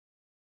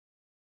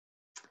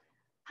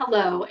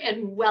Hello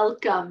and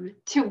welcome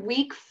to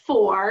week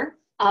 4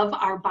 of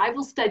our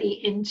Bible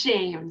study in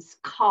James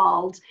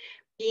called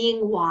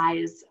Being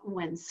Wise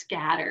When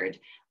Scattered.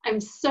 I'm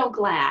so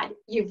glad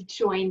you've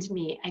joined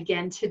me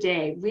again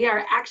today. We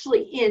are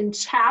actually in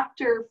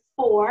chapter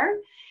 4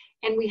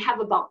 and we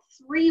have about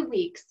 3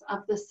 weeks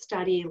of the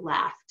study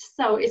left.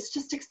 So it's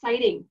just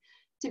exciting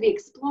to be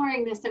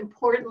exploring this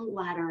important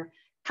letter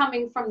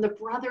coming from the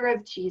brother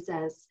of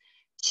Jesus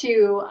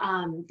to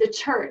the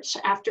church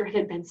after it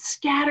had been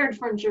scattered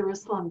from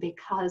Jerusalem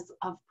because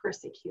of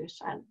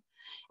persecution.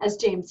 As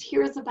James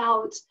hears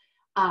about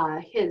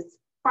his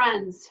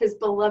friends, his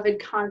beloved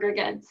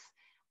congregants,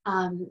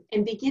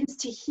 and begins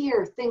to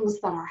hear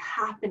things that are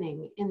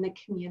happening in the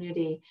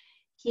community,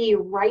 he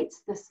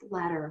writes this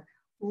letter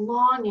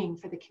longing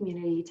for the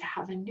community to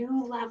have a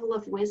new level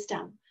of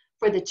wisdom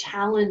for the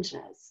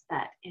challenges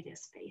that it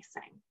is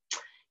facing.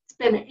 It's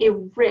been a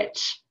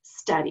rich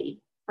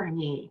study for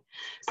me.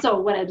 So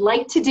what I'd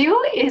like to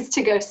do is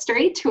to go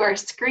straight to our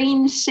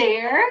screen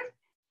share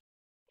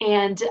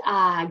and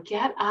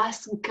get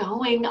us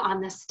going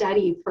on the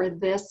study for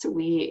this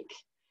week.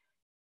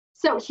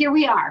 So here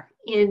we are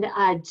in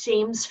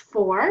James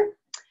 4.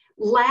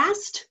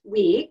 Last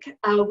week,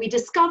 we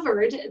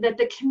discovered that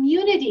the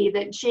community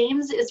that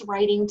James is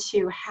writing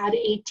to had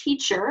a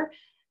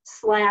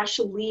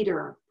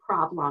teacher/leader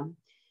problem.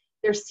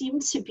 There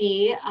seemed to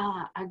be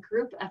a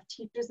group of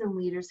teachers and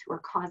leaders who were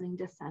causing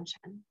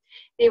dissension.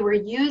 They were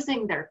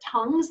using their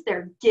tongues,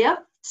 their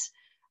gift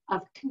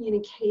of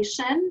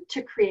communication,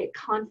 to create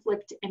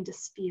conflict and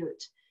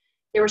dispute.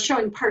 They were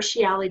showing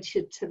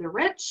partiality to the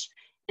rich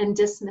and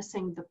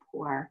dismissing the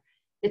poor.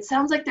 It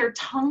sounds like their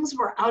tongues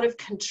were out of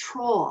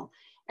control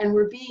and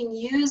were being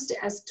used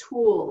as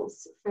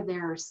tools for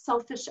their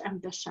selfish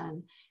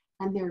ambition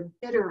and their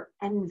bitter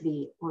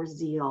envy or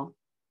zeal.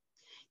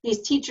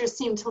 These teachers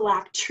seemed to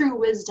lack true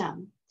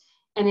wisdom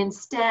and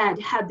instead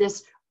had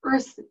this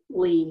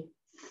earthly,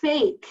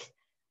 fake,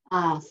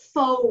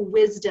 faux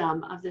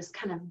wisdom of this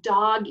kind of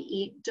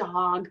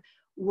dog-eat-dog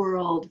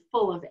world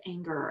full of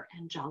anger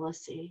and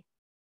jealousy.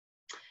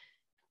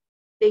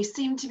 They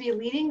seemed to be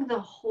leading the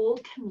whole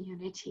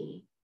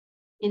community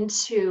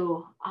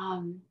into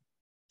a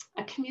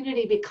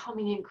community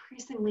becoming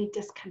increasingly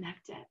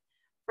disconnected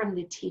from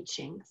the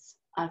teachings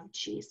of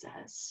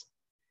Jesus.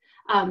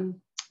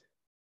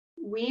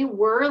 We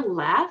were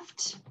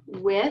left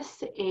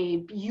with a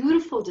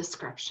beautiful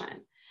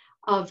description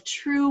of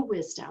true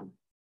wisdom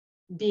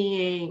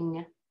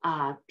being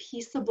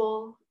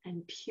peaceable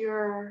and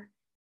pure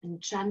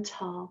and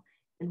gentle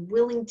and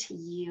willing to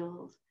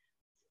yield,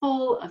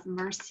 full of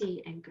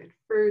mercy and good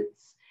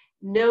fruits,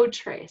 no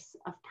trace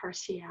of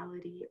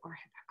partiality or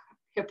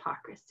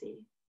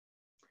hypocrisy.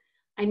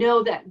 I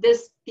know that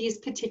these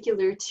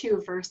particular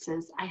 2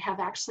 verses I have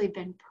actually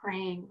been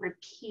praying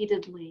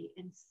repeatedly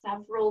in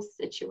several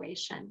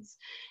situations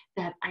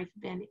that I've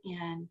been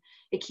in.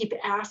 I keep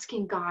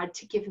asking God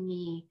to give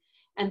me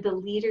and the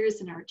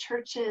leaders in our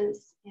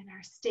churches, in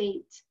our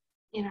state,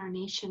 in our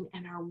nation,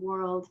 and our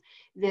world,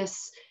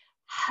 this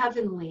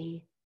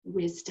heavenly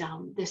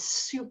wisdom, this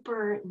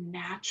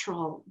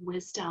supernatural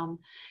wisdom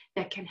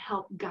that can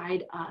help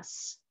guide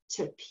us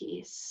to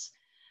peace.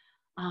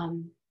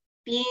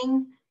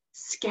 Being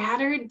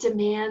scattered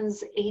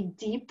demands a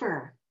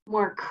deeper,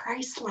 more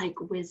Christ-like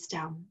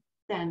wisdom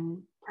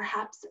than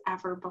perhaps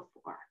ever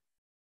before.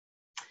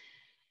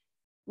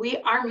 We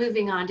are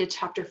moving on to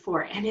chapter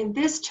 4, and in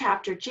this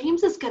chapter,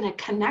 James is going to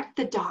connect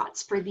the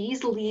dots for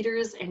these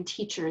leaders and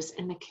teachers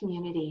in the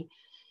community.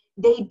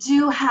 They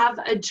do have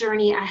a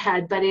journey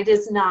ahead, but it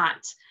is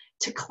not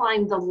to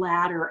climb the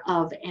ladder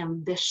of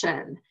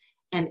ambition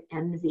and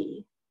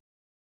envy.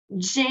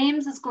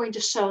 James is going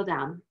to show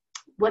them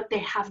what they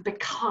have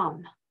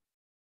become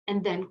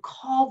and then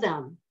call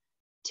them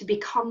to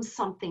become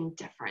something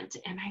different.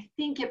 And I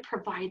think it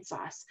provides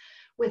us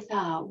with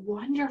a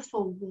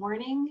wonderful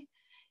warning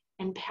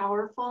and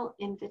powerful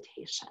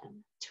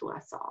invitation to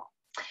us all.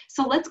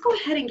 So let's go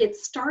ahead and get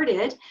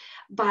started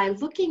by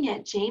looking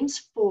at James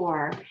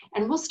 4,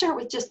 and we'll start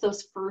with just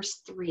those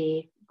first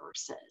 3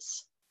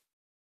 verses.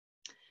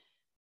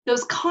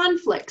 Those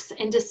conflicts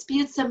and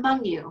disputes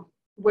among you,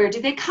 where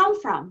do they come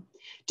from?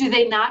 Do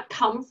they not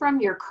come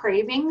from your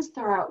cravings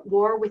that are at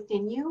war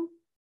within you?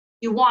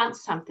 You want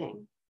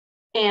something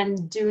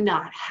and do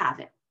not have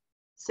it,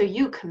 so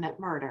you commit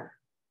murder.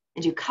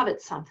 And you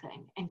covet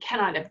something and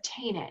cannot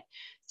obtain it,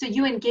 so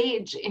you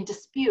engage in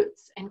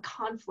disputes and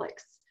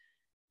conflicts.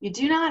 You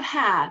do not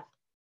have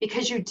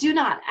because you do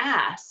not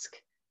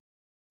ask.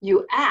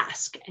 You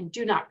ask and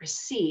do not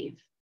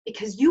receive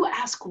because you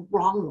ask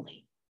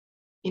wrongly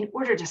in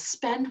order to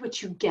spend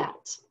what you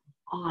get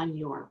on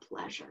your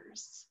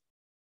pleasures.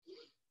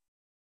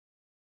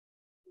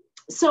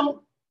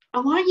 So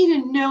I want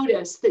you to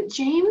notice that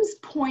James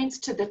points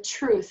to the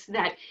truth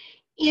that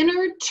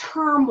inner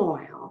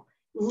turmoil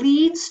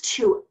leads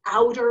to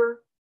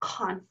outer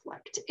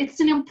conflict. It's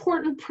an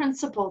important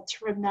principle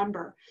to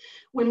remember.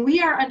 When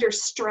we are under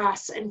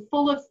stress and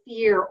full of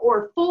fear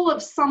or full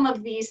of some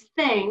of these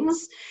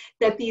things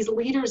that these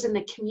leaders in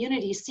the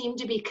community seem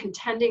to be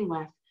contending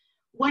with,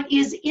 what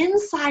is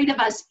inside of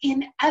us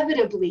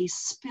inevitably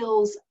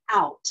spills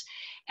out.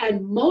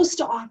 And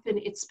most often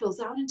it spills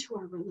out into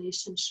our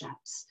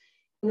relationships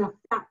and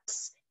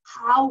affects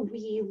how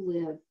we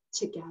live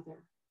together.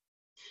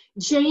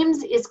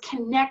 James is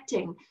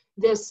connecting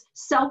this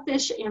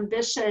selfish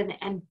ambition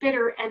and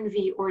bitter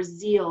envy or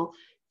zeal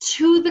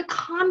to the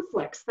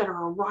conflicts that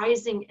are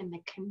arising in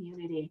the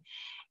community.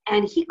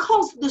 And he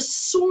calls the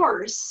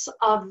source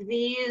of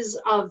these,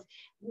 of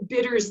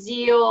bitter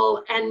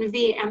zeal,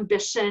 envy,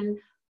 ambition,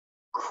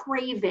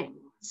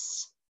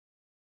 cravings.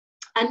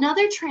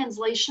 Another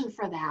translation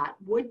for that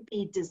would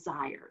be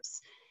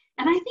desires.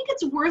 And I think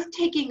it's worth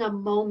taking a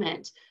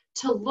moment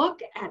to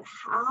look at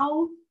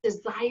how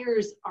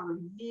desires are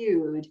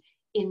viewed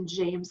in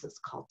James's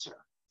culture.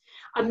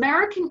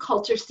 American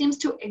culture seems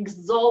to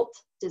exalt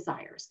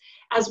desires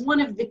as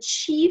one of the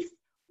chief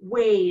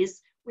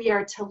ways we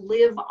are to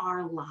live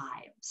our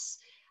lives.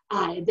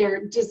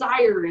 Their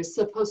desire is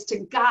supposed to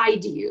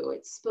guide you.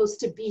 It's supposed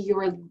to be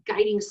your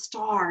guiding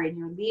star and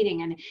your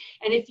leading. And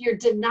if you're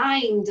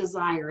denying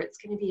desire, it's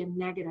going to be a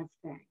negative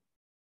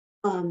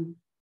thing.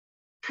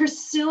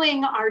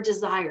 Pursuing our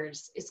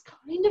desires is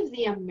kind of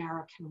the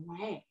American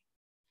way.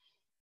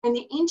 And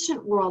the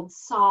ancient world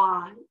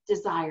saw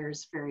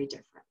desires very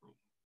differently.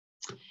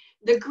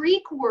 The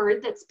Greek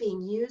word that's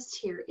being used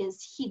here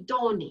is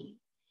hedoni.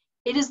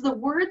 It is the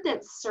word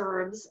that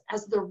serves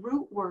as the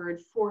root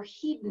word for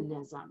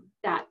hedonism,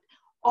 that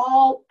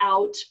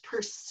all-out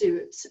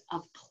pursuit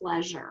of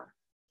pleasure.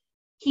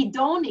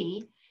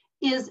 Hedoni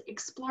is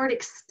explored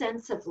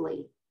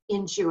extensively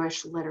in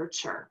Jewish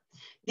literature.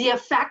 The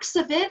effects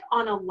of it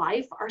on a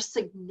life are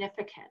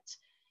significant.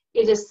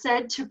 It is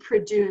said to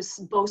produce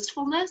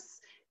boastfulness,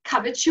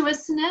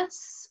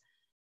 covetousness,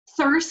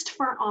 thirst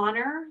for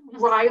honor,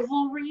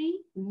 rivalry,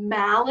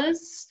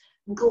 malice,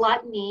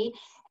 gluttony,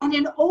 and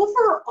an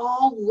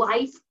overall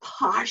life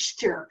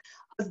posture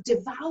of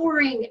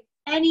devouring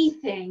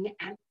anything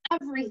and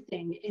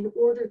everything in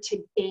order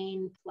to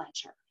gain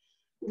pleasure.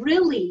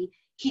 Really,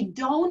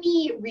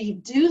 hedoni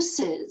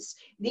reduces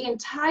the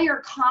entire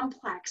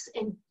complex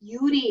and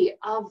beauty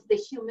of the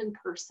human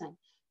person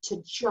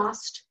to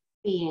just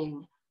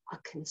being a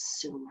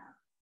consumer.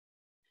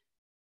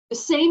 The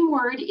same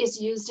word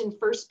is used in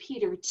 1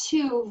 Peter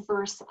 2,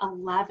 verse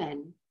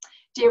 11.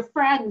 Dear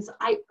friends,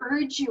 I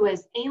urge you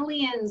as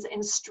aliens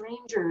and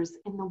strangers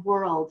in the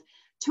world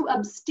to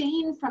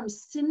abstain from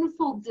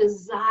sinful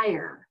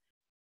desires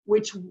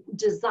which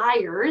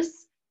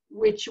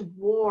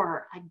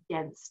war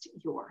against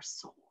your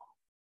soul.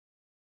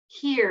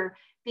 Here,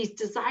 these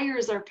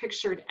desires are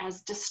pictured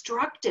as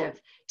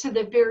destructive to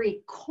the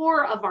very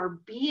core of our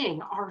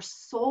being, our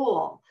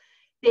soul.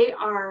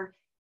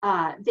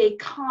 They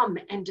come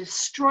and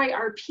destroy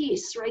our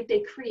peace, right? They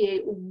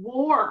create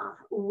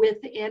war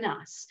within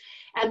us,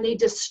 and they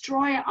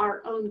destroy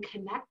our own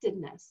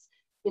connectedness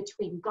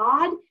between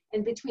God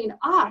and between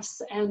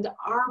us and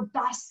our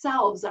best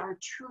selves, our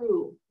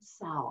true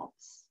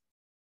selves.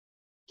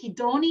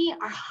 Hedoni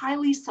are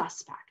highly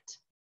suspect.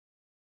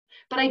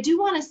 But I do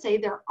want to say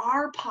there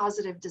are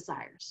positive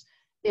desires.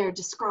 They're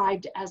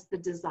described as the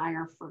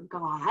desire for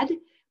God,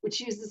 which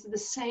uses the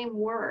same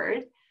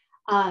word.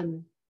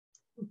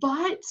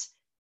 But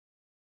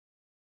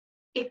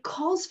it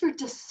calls for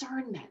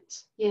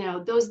discernment. You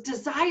know, those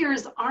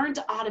desires aren't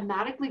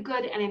automatically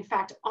good. And in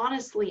fact,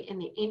 honestly, in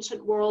the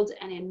ancient world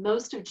and in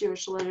most of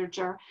Jewish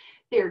literature,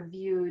 they're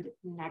viewed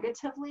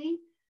negatively.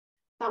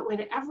 But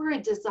whenever a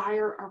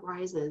desire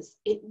arises,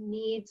 it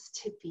needs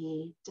to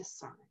be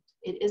discerned.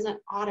 It isn't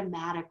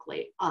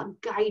automatically a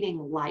guiding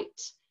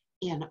light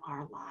in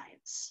our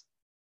lives.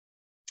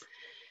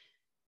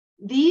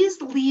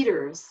 These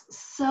leaders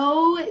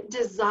so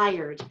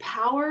desired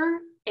power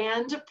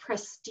and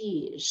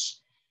prestige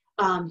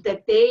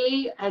that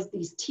they, as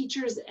these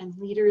teachers and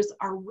leaders,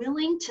 are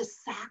willing to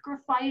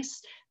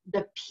sacrifice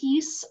the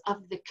peace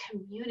of the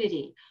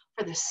community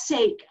for the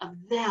sake of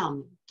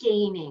them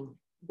gaining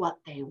what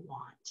they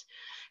want.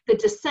 The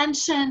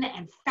dissension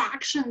and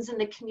factions in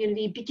the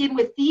community begin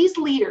with these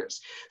leaders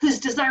whose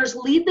desires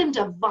lead them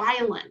to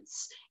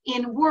violence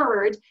in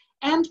word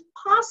and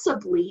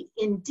possibly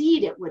in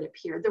deed, it would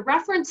appear. The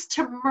reference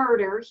to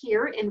murder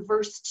here in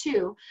verse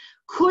 2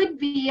 could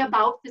be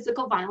about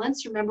physical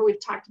violence. Remember,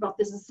 we've talked about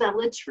this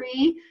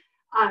zealotry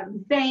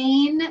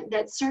vein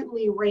that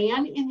certainly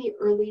ran in the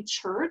early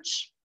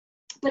church,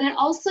 but it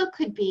also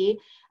could be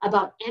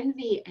about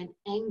envy and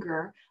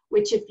anger,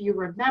 which, if you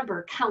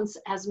remember, counts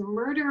as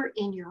murder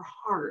in your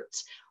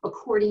heart,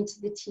 according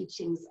to the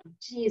teachings of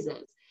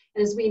Jesus.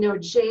 And as we know,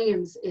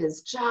 James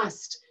is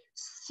just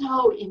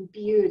so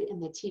imbued in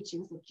the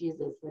teachings of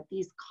Jesus that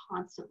these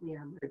constantly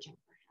are emerging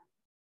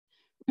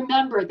for him.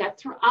 Remember that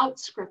throughout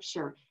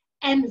Scripture,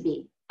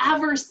 envy,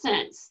 ever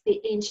since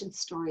the ancient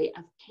story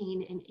of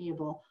Cain and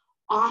Abel,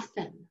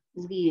 often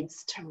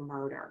leads to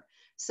murder.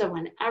 So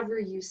whenever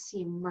you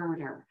see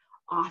murder,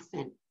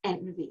 often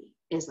envy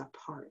is a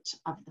part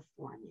of the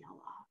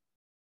formula.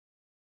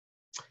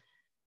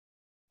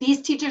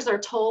 These teachers are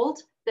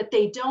told that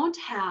they don't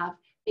have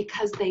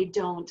because they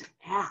don't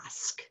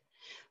ask.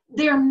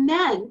 They're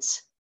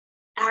meant,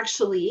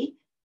 actually,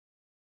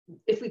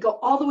 if we go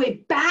all the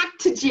way back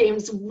to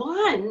James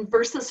 1,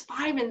 verses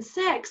 5 and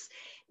 6,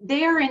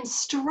 they're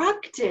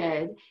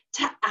instructed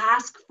to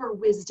ask for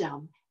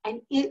wisdom and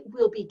it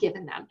will be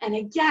given them. And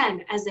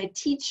again, as a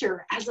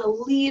teacher, as a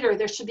leader,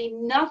 there should be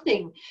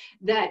nothing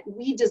that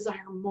we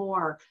desire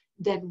more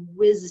than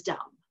wisdom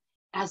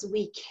as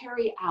we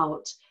carry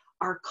out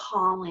our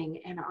calling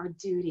and our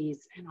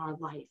duties and our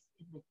life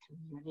in the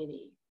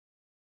community.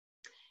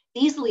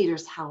 These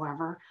leaders,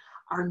 however,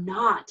 are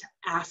not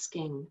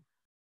asking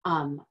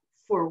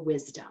for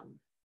wisdom.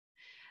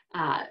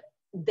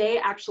 They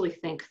actually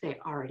think they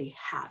already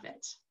have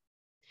it.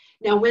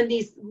 Now, when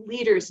these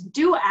leaders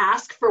do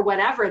ask for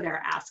whatever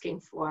they're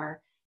asking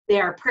for, they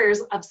are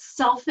prayers of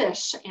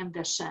selfish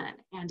ambition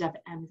and of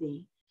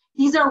envy.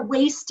 These are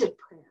wasted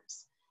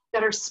prayers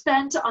that are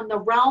spent on the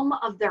realm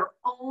of their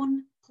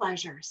own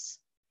pleasures.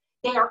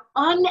 They are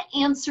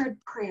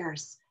unanswered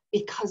prayers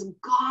because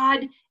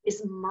God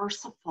is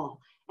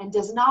merciful and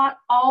does not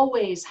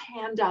always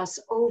hand us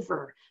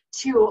over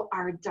to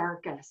our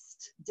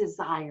darkest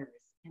desires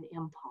and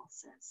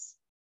impulses.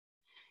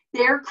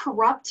 Their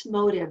corrupt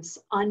motives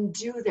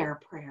undo their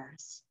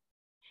prayers.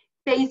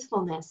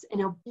 Faithfulness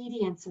and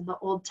obedience in the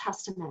Old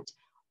Testament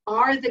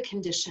are the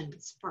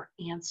conditions for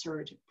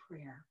answered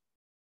prayer.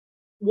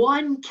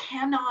 One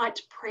cannot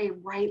pray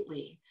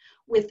rightly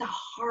with a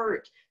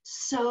heart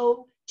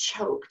so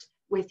choked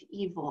with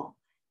evil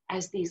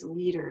as these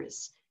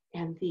leaders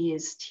and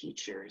these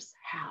teachers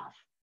have.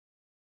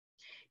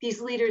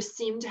 These leaders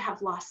seem to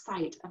have lost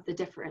sight of the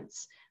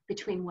difference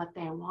between what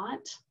they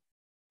want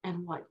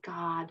and what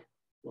God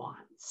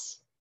wants.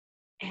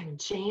 And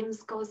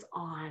James goes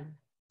on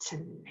to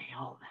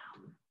nail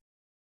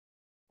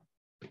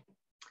them.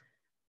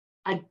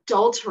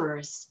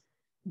 Adulterers,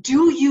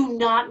 do you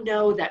not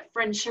know that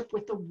friendship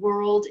with the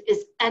world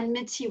is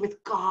enmity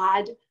with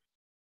God?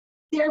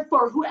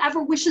 Therefore,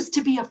 whoever wishes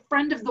to be a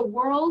friend of the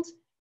world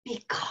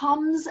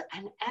becomes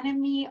an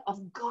enemy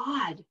of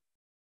God.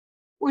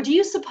 Or do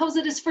you suppose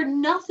it is for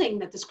nothing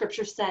that the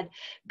scripture said,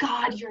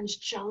 God yearns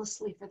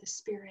jealously for the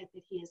spirit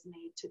that he has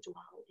made to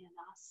dwell in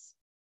us?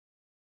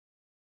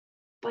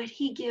 But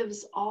he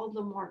gives all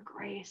the more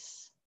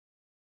grace.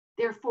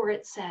 Therefore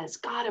it says,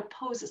 God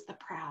opposes the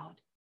proud,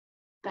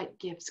 but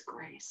gives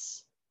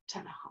grace to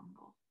the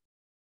humble.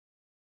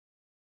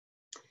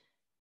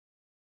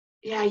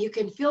 Yeah, you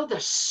can feel the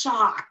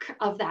shock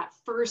of that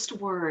first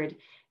word.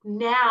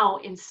 Now,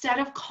 instead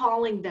of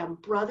calling them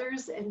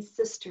brothers and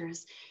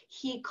sisters,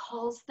 he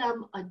calls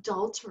them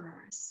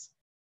adulterers.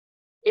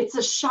 It's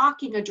a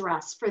shocking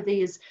address for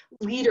these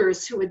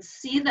leaders who would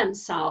see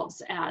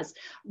themselves as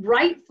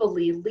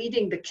rightfully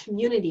leading the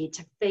community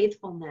to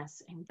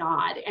faithfulness in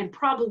God and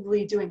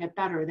probably doing it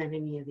better than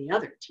any of the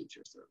other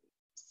teachers or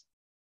leaders.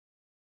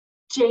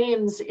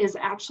 James is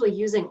actually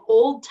using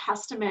Old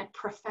Testament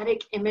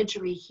prophetic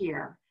imagery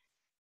here.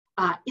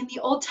 In the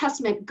Old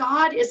Testament,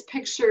 God is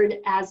pictured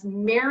as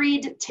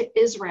married to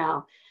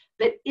Israel,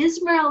 but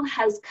Israel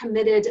has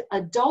committed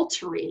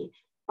adultery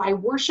by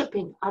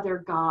worshiping other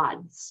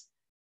gods.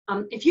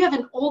 If you have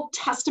an Old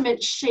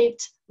Testament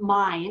shaped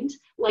mind,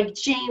 like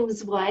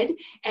James would,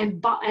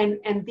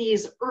 and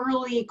these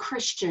early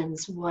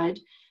Christians would,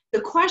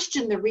 the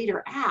question the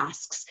reader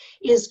asks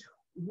is,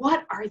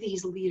 what are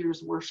these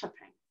leaders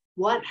worshiping?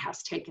 What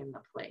has taken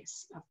the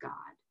place of God?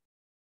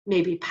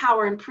 Maybe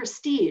power and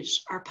prestige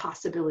are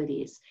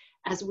possibilities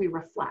as we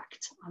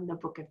reflect on the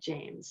book of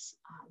James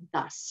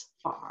thus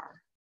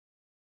far.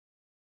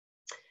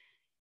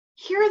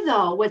 Here,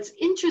 though, what's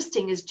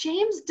interesting is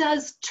James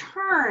does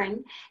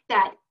turn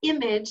that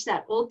image,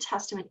 that Old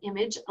Testament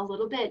image, a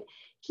little bit.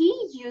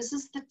 He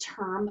uses the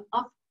term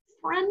of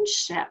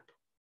friendship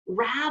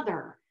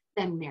rather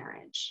than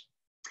marriage.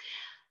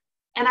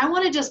 And I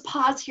want to just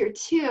pause here,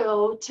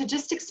 too, to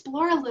just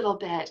explore a little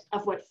bit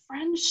of what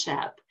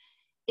friendship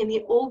in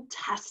the Old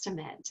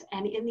Testament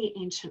and in the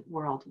ancient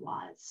world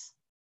was.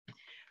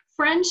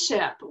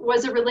 Friendship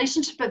was a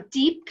relationship of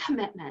deep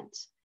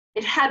commitment.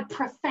 It had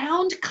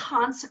profound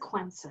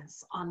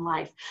consequences on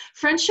life.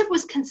 Friendship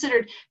was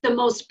considered the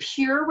most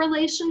pure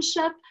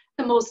relationship,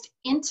 the most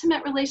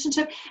intimate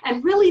relationship,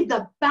 and really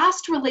the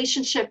best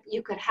relationship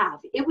you could have.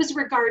 It was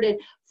regarded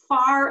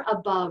far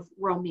above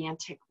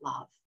romantic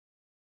love.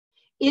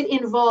 It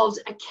involved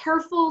a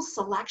careful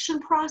selection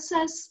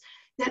process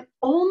that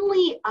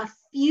only a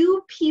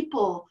few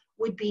people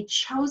would be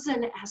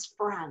chosen as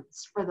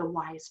friends for the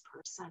wise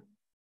person.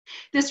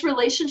 This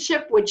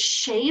relationship would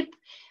shape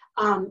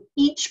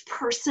each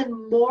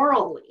person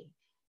morally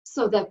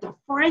so that the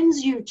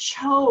friends you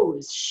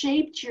chose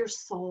shaped your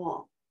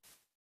soul.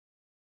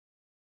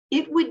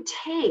 It would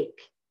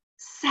take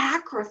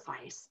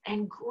sacrifice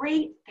and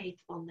great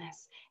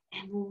faithfulness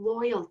and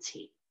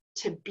loyalty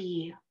to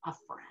be a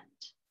friend.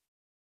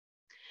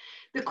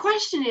 The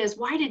question is,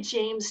 why did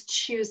James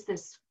choose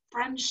this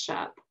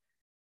friendship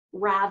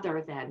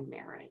rather than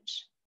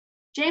marriage?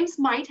 James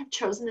might have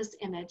chosen this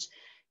image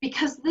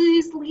because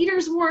these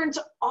leaders weren't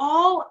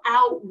all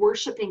out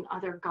worshiping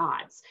other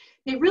gods.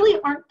 They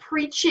really aren't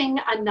preaching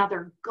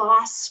another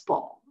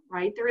gospel,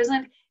 right? There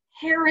isn't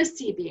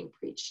heresy being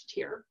preached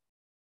here,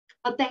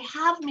 but they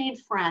have made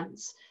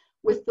friends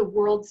with the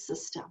world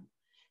system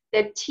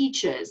that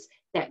teaches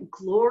that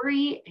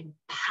glory and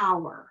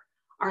power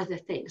are the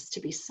things to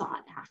be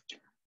sought after.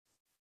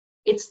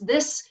 It's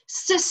this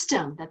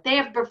system that they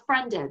have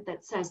befriended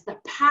that says the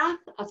path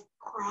of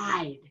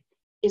pride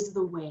is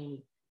the way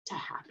to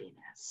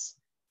happiness.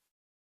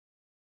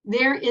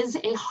 There is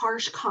a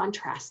harsh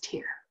contrast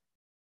here,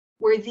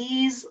 where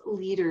these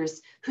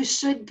leaders who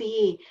should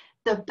be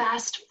the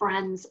best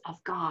friends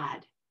of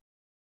God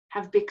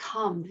have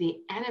become the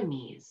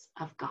enemies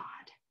of God,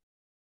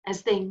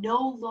 as they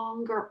no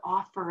longer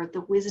offer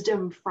the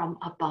wisdom from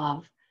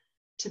above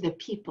to the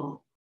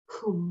people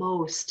who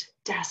most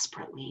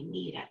desperately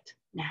need it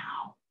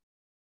now.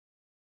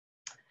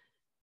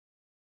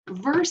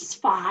 Verse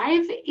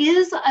 5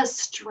 is a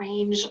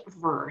strange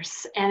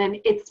verse, and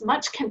it's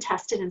much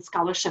contested in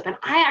scholarship. And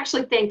I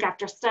actually think,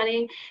 after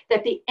studying,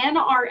 that the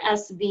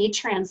NRSV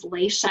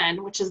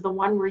translation, which is the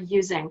one we're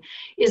using,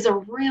 is a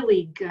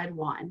really good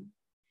one.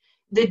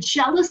 The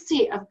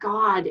jealousy of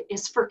God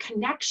is for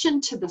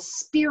connection to the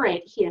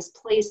spirit he has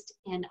placed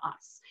in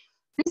us.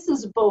 This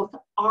is both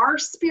our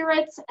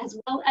spirits as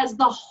well as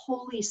the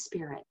Holy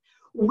Spirit.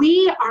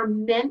 We are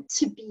meant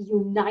to be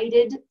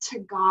united to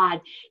God.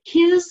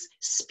 His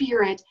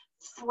Spirit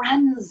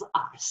friends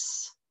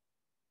us.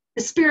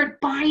 The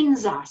Spirit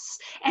binds us,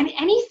 and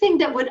anything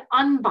that would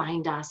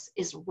unbind us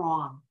is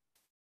wrong.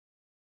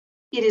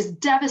 It is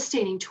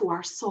devastating to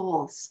our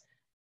souls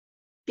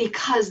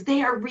because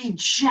they are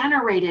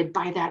regenerated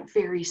by that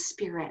very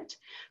Spirit.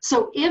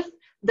 So if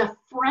the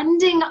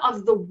friending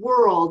of the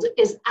world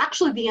is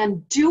actually the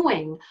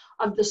undoing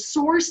of the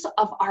source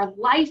of our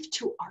life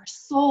to our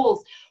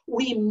souls,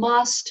 we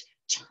must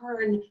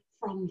turn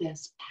from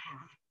this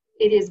path.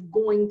 It is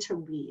going to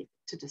lead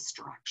to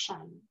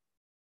destruction.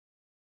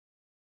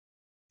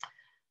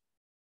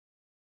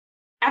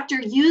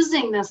 After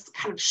using this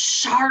kind of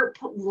sharp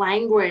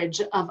language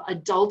of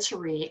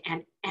adultery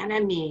and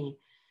enemy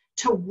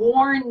to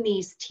warn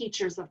these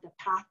teachers of the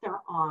path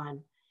they're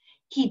on,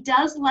 he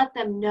does let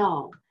them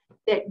know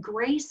that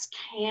grace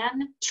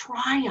can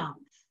triumph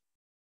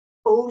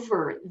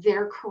over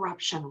their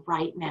corruption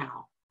right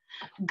now.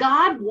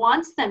 God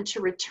wants them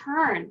to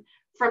return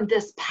from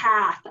this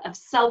path of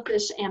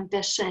selfish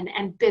ambition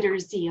and bitter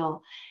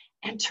zeal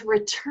and to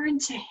return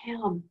to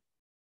him.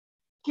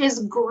 His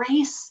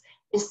grace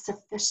is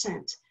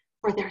sufficient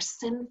for their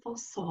sinful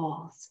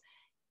souls.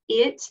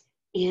 It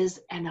is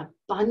an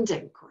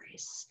abundant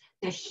grace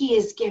that he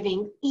is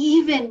giving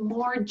even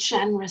more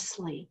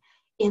generously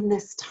in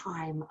this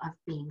time of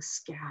being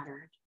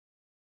scattered.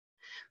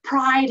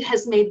 Pride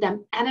has made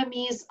them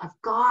enemies of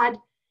God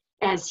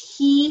as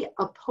pride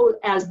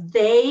has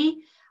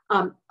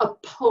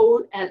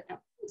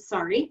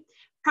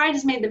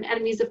made them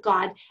enemies of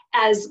God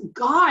as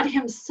God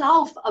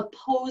himself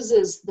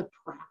opposes the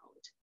proud,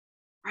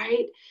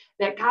 right?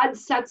 That God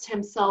sets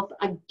himself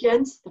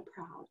against the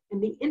proud.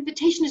 And the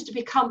invitation is to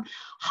become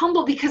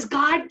humble because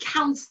God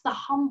counts the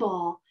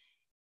humble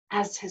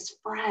as his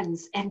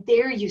friends. And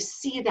there you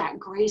see that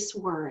grace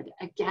word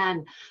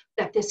again,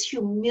 that this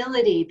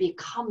humility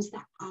becomes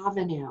the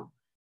avenue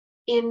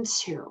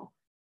into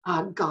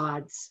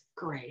God's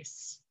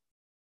grace.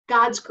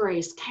 God's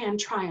grace can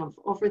triumph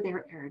over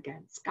their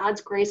arrogance.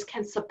 God's grace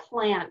can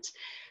supplant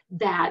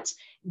that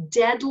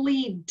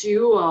deadly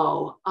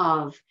duo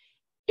of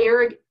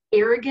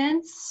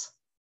arrogance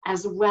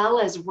as well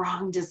as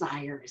wrong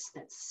desires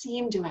that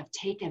seem to have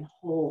taken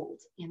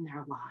hold in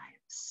their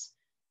lives.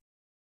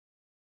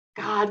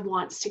 God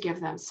wants to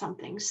give them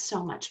something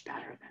so much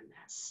better than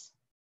this.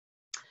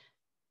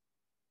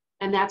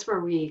 And that's where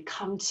we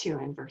come to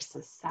in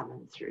verses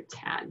 7 through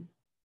 10.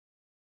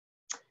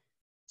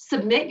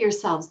 Submit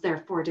yourselves,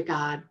 therefore, to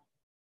God.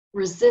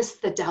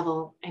 Resist the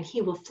devil, and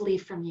he will flee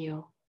from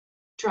you.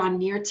 Draw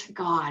near to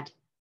God,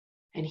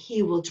 and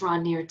he will draw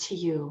near to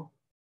you.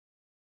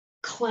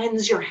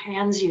 Cleanse your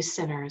hands, you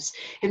sinners,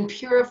 and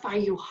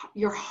purify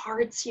your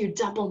hearts, you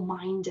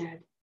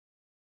double-minded.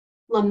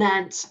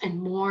 Lament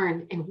and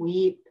mourn and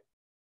weep.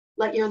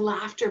 Let your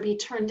laughter be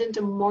turned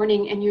into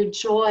mourning and your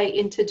joy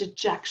into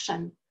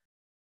dejection.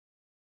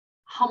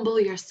 Humble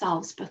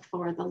yourselves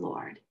before the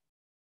Lord,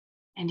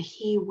 and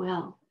he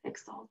will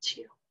exalt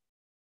you.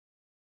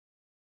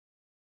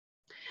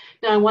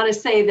 Now, I want to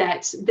say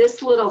that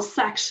this little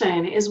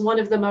section is one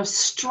of the most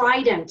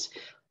strident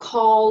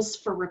calls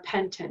for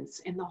repentance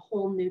in the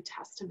whole New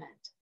Testament.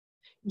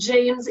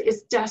 James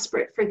is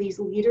desperate for these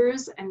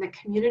leaders and the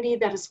community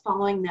that is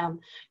following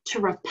them to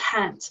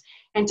repent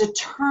and to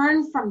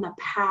turn from the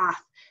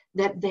path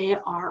that they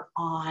are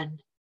on.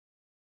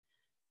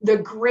 The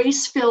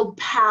grace-filled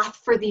path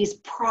for these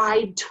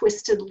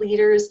pride-twisted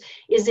leaders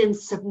is in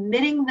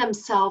submitting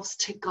themselves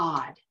to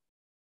God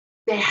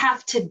They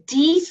have to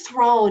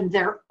dethrone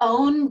their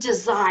own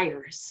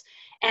desires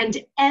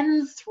and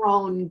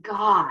enthrone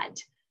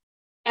God.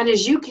 And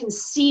as you can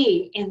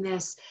see in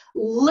this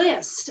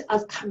list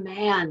of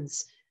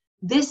commands,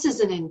 this is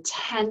an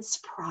intense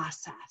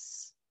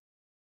process.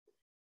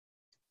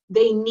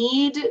 They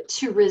need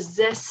to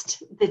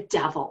resist the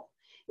devil.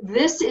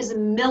 This is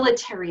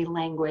military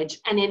language,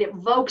 and it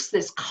evokes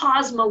this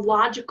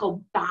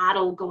cosmological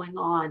battle going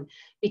on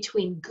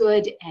between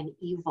good and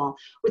evil.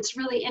 What's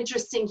really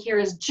interesting here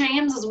is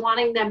James is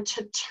wanting them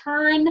to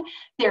turn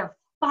their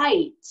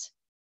fight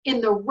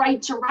in the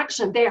right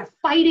direction. They are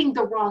fighting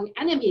the wrong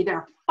enemy.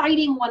 They're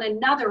fighting one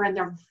another, and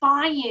they're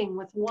vying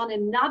with one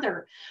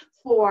another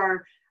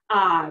for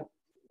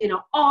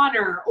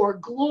honor or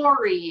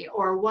glory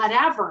or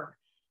whatever.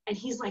 And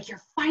he's like,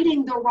 you're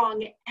fighting the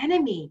wrong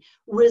enemy.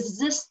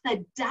 Resist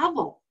the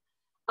devil.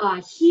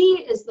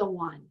 He is the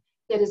one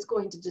that is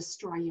going to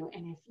destroy you.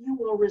 And if you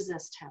will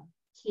resist him,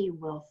 he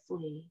will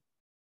flee.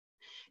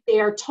 They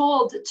are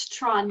told to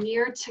draw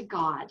near to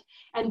God.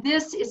 And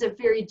this is a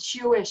very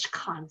Jewish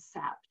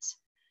concept.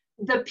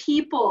 The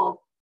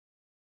people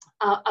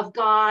of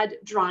God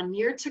draw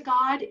near to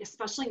God,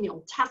 especially in the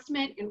Old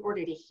Testament, in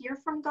order to hear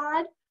from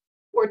God,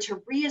 or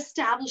to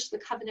reestablish the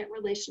covenant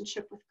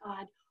relationship with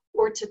God,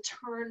 or to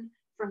turn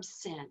from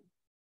sin.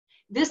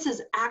 This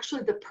is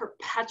actually the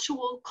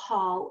perpetual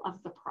call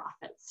of the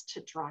prophets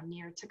to draw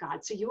near to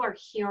God. So you are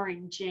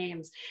hearing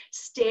James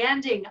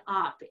standing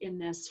up in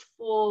this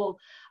full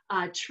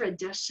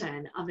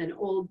tradition of an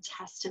Old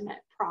Testament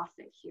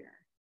prophet here.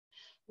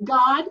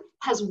 God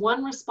has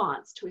one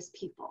response to his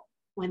people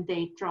when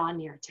they draw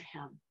near to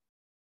him.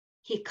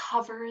 He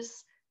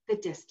covers the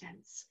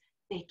distance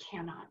they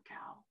cannot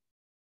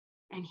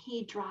go, and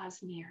he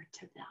draws near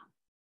to them.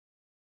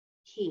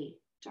 He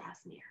draws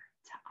near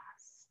to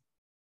us.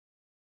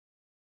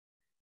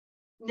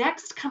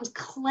 Next comes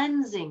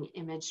cleansing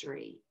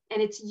imagery, and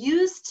it's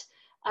used,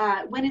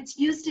 when it's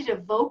used, it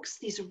evokes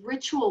these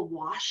ritual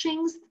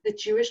washings the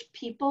Jewish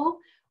people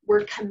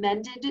were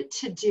commended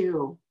to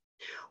do.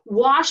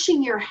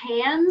 Washing your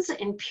hands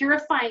and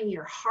purifying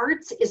your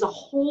hearts is a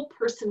whole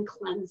person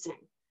cleansing.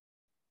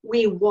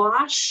 We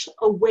wash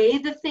away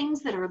the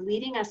things that are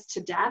leading us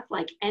to death,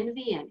 like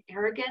envy and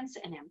arrogance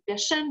and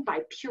ambition,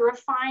 by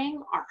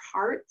purifying our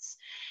hearts.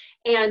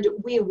 And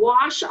we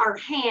wash our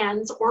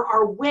hands, or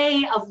our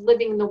way of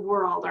living in the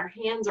world. Our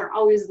hands are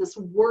always this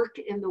work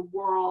in the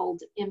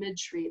world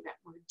imagery that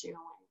we're doing.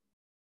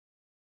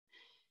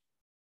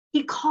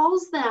 He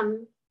calls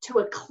them to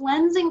a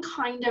cleansing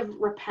kind of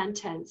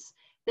repentance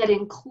that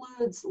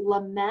includes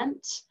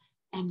lament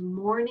and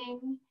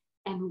mourning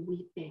and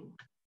weeping.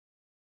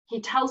 He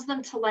tells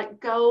them to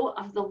let go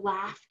of the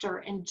laughter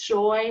and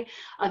joy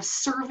of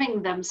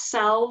serving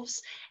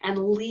themselves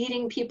and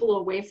leading people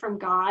away from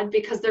God,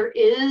 because there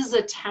is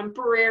a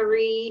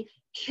temporary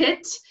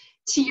hit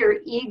to your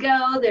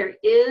ego. There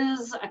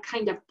is a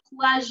kind of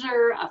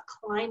pleasure of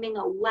climbing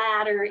a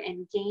ladder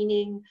and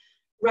gaining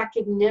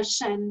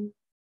recognition.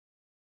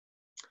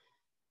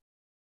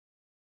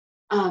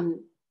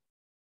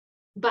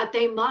 But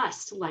they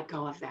must let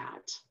go of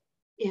that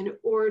in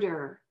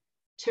order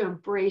to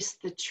embrace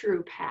the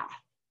true path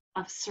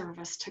of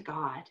service to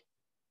God.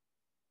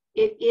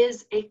 It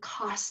is a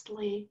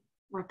costly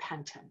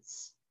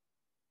repentance,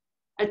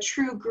 a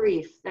true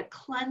grief that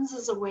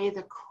cleanses away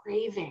the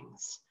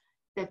cravings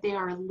that they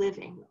are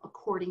living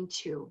according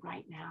to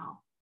right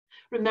now.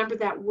 Remember,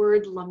 that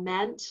word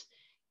lament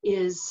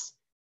is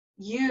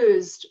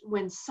used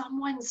when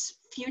someone's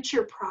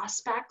future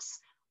prospects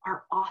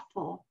are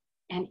awful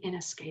and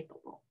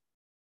inescapable.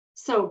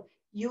 So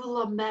you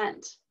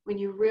lament when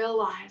you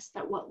realize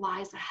that what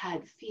lies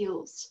ahead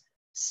feels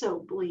so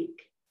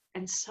bleak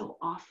and so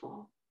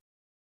awful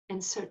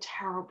and so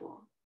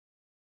terrible.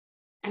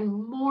 And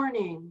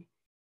mourning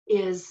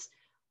is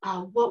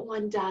what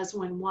one does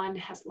when one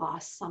has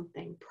lost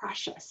something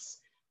precious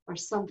or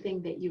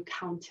something that you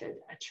counted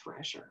a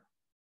treasure.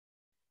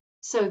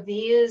 So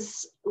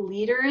these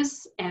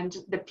leaders and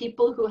the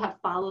people who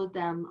have followed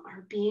them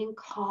are being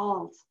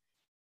called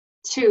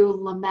to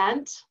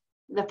lament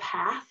the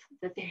path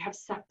that they have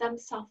set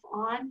themselves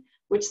on,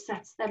 which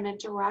sets them in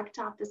direct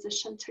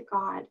opposition to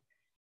God.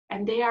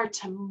 And they are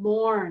to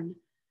mourn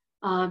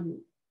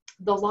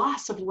the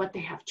loss of what they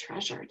have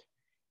treasured,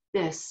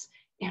 this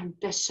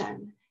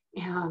ambition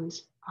and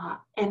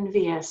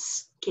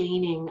envious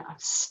gaining of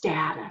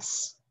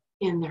status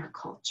in their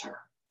culture.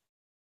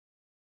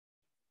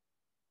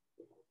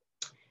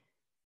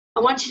 I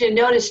want you to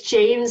notice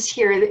James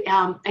here.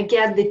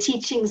 Again, the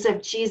teachings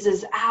of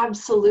Jesus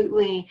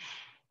absolutely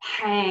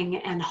hang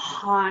and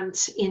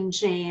haunt in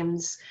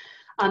James.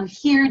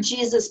 Here,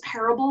 Jesus'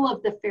 parable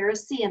of the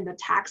Pharisee and the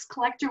tax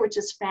collector, which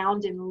is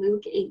found in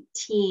Luke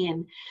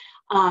 18,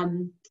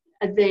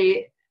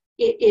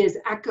 it is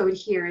echoed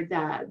here.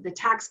 The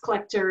tax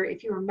collector,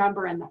 if you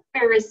remember, and the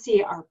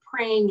Pharisee are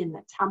praying in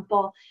the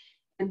temple,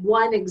 and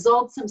one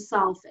exalts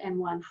himself and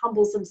one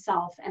humbles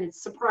himself. And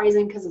it's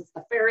surprising because it's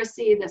the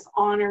Pharisee, this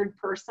honored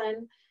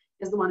person,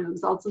 is the one who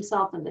exalts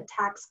himself, and the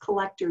tax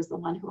collector is the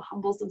one who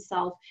humbles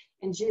himself.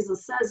 And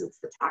Jesus says it's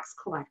the tax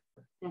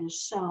collector that is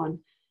shown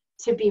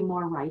to be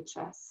more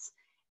righteous.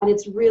 And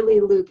it's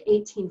really Luke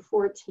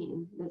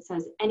 18:14 that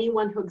says,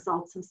 anyone who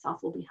exalts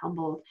himself will be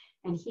humbled,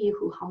 and he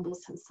who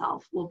humbles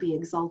himself will be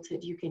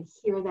exalted. You can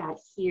hear that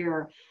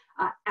here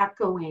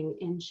echoing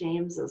in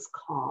James's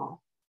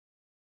call.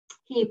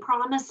 He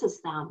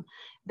promises them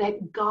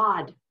that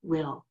God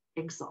will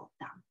exalt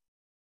them.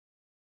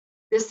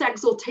 This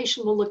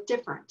exaltation will look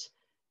different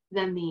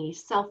than the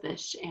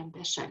selfish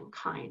ambition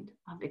kind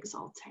of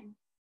exalting.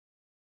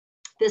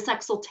 This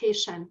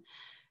exaltation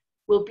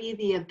will be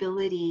the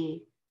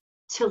ability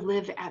to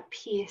live at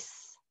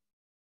peace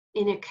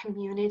in a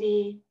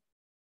community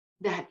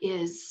that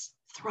is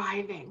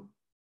thriving.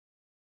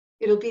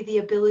 It'll be the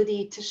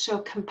ability to show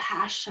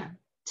compassion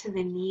to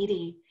the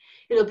needy.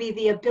 It'll be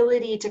the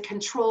ability to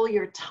control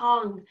your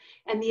tongue,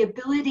 and the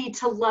ability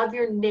to love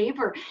your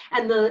neighbor,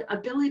 and the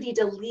ability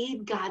to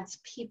lead God's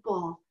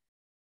people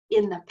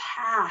in the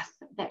path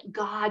that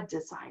God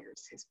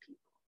desires his people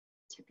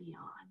to be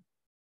on.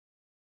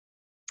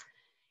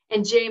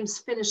 And James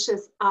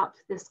finishes up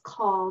this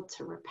call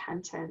to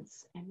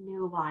repentance and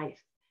new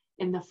life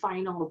in the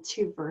final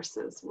 2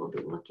 verses we'll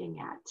be looking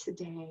at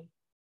today.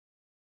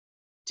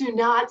 Do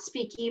not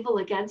speak evil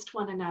against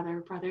one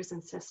another, brothers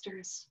and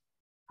sisters.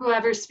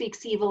 Whoever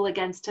speaks evil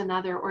against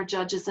another or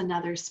judges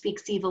another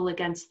speaks evil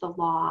against the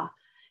law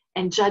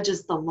and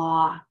judges the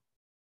law.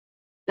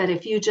 But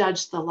if you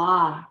judge the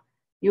law,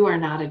 you are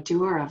not a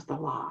doer of the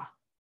law,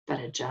 but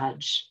a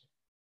judge.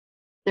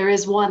 There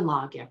is one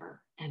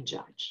lawgiver and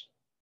judge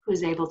who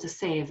is able to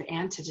save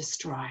and to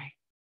destroy.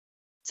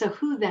 So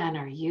who then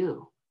are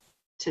you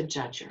to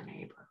judge your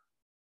neighbor?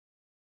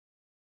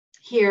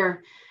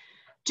 Here,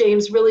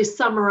 James really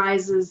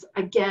summarizes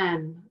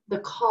again the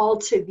call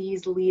to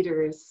these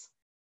leaders.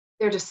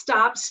 They're to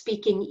stop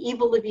speaking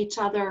evil of each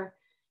other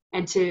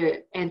and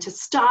to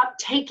stop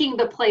taking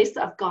the place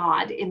of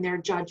God in their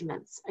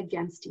judgments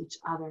against each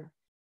other.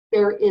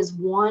 There is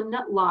one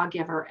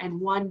lawgiver and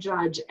one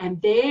judge,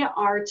 and they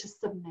are to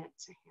submit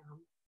to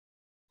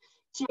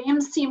him.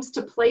 James seems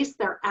to place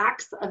their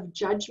acts of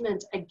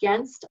judgment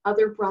against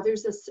other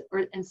brothers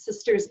and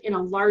sisters in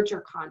a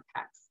larger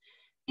context.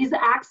 These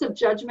acts of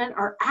judgment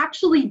are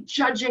actually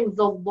judging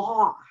the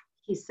law,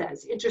 he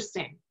says.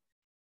 Interesting.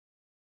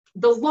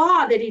 The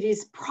law that it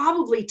is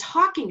probably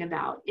talking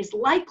about is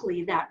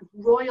likely that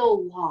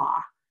royal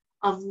law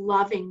of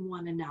loving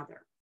one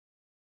another.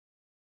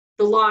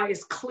 The law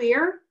is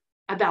clear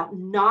about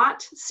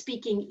not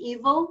speaking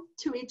evil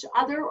to each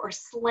other or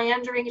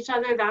slandering each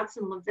other. That's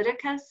in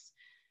Leviticus.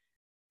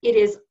 It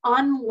is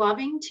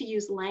unloving to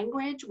use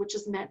language which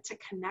is meant to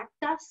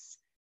connect us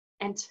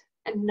and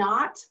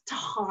not to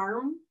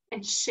harm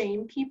and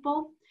shame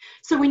people.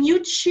 So when you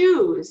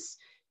choose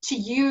to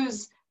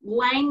use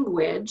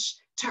language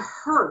to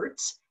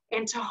hurt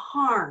and to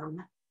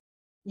harm,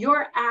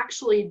 you're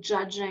actually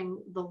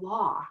judging the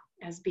law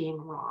as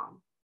being wrong.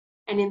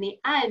 And in the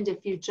end,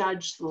 if you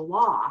judge the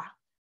law,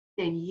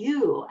 then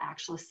you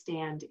actually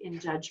stand in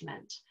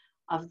judgment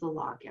of the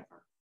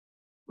lawgiver,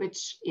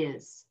 which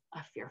is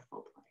a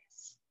fearful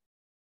place.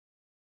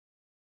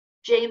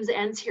 James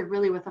ends here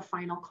really with a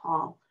final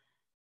call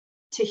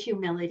to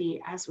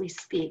humility as we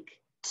speak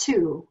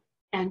to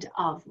and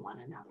of one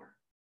another.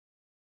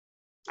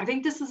 I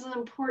think this is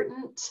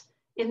important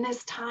in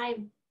this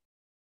time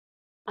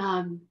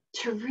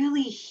to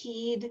really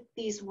heed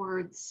these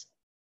words.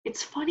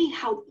 It's funny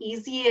how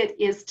easy it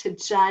is to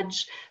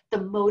judge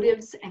the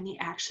motives and the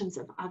actions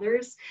of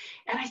others.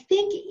 And I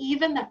think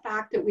even the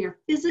fact that we are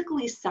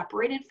physically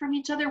separated from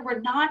each other, we're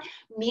not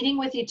meeting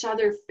with each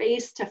other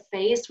face to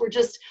face, we're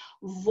just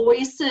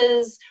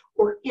voices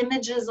or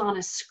images on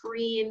a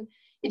screen.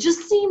 It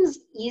just seems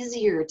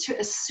easier to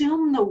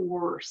assume the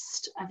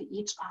worst of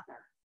each other.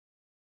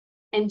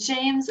 And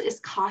James is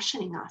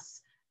cautioning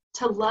us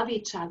to love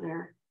each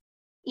other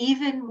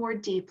even more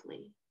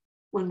deeply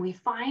when we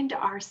find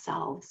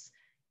ourselves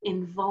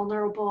in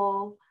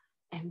vulnerable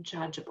and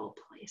judgeable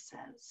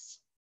places.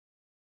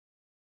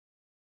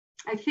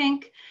 I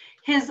think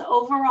his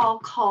overall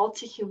call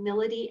to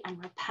humility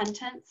and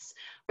repentance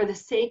for the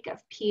sake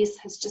of peace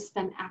has just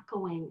been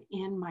echoing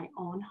in my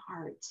own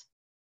heart.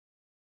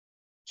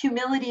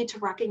 Humility to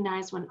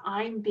recognize when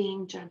I'm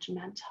being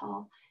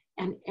judgmental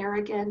and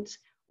arrogant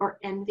or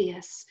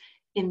envious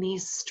in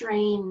these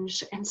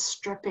strange and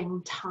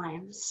stripping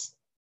times.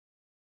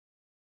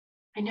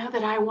 I know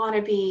that I want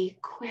to be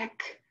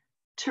quick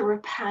to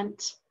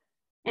repent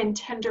and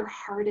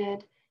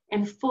tender-hearted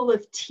and full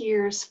of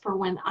tears for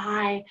when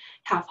I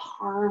have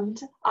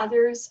harmed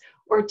others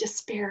or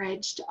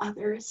disparaged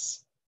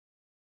others.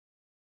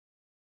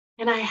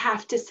 And I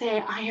have to say,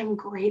 I am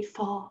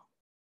grateful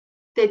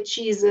that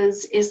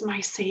Jesus is my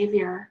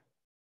Savior.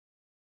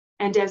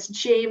 And as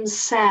James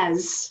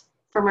says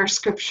from our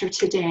scripture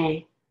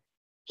today,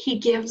 he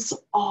gives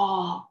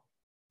all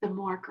the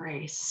more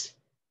grace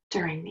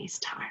during these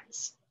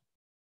times.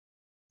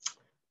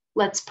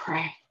 Let's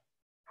pray.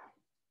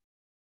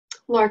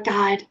 Lord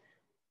God,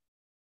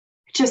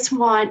 Just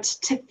want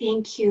to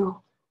thank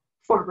you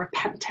for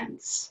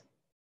repentance,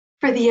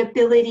 for the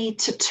ability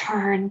to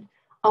turn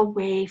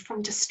away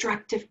from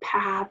destructive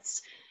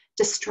paths,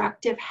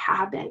 destructive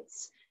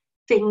habits,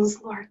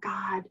 things, Lord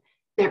God,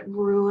 that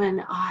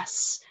ruin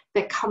us,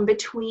 that come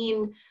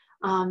between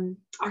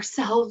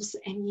ourselves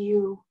and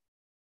you,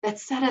 that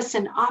set us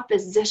in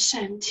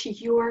opposition to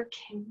your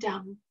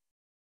kingdom,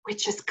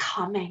 which is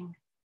coming.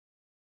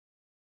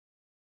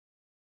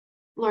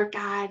 Lord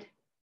God,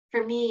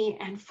 for me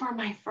and for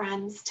my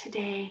friends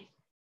today,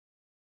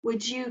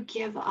 would you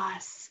give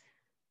us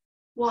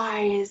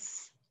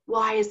wise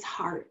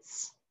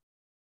hearts,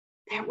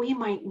 that we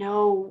might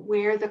know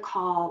where the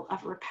call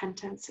of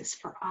repentance is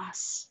for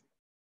us.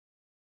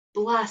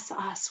 Bless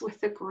us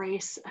with the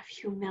grace of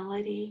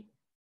humility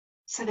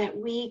so that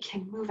we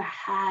can move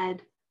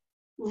ahead,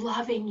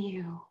 loving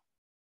you,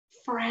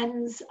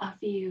 friends of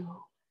you,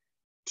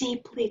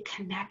 deeply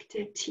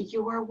connected to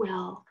your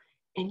will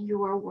and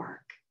your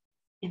work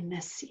in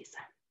this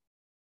season.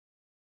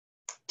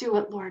 Do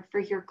it, Lord, for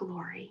your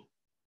glory.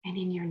 And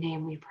in your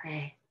name we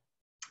pray.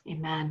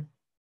 Amen.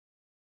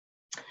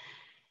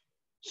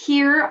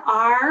 Here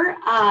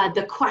are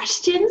the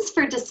questions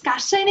for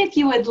discussion. If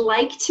you would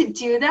like to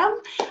do them,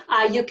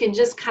 you can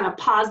just kind of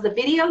pause the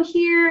video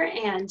here,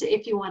 and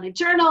if you want to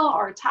journal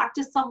or talk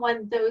to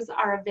someone, those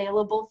are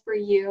available for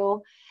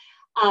you.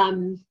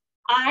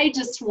 I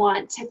just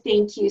want to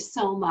thank you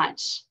so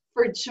much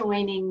for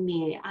joining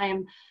me. I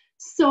am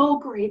so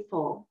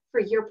grateful for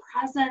your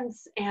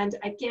presence, and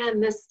again,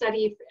 this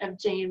study of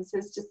James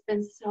has just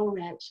been so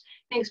rich.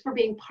 Thanks for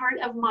being part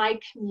of my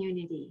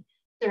community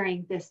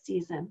during this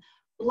season.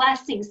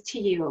 Blessings to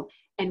you,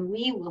 and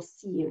we will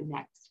see you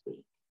next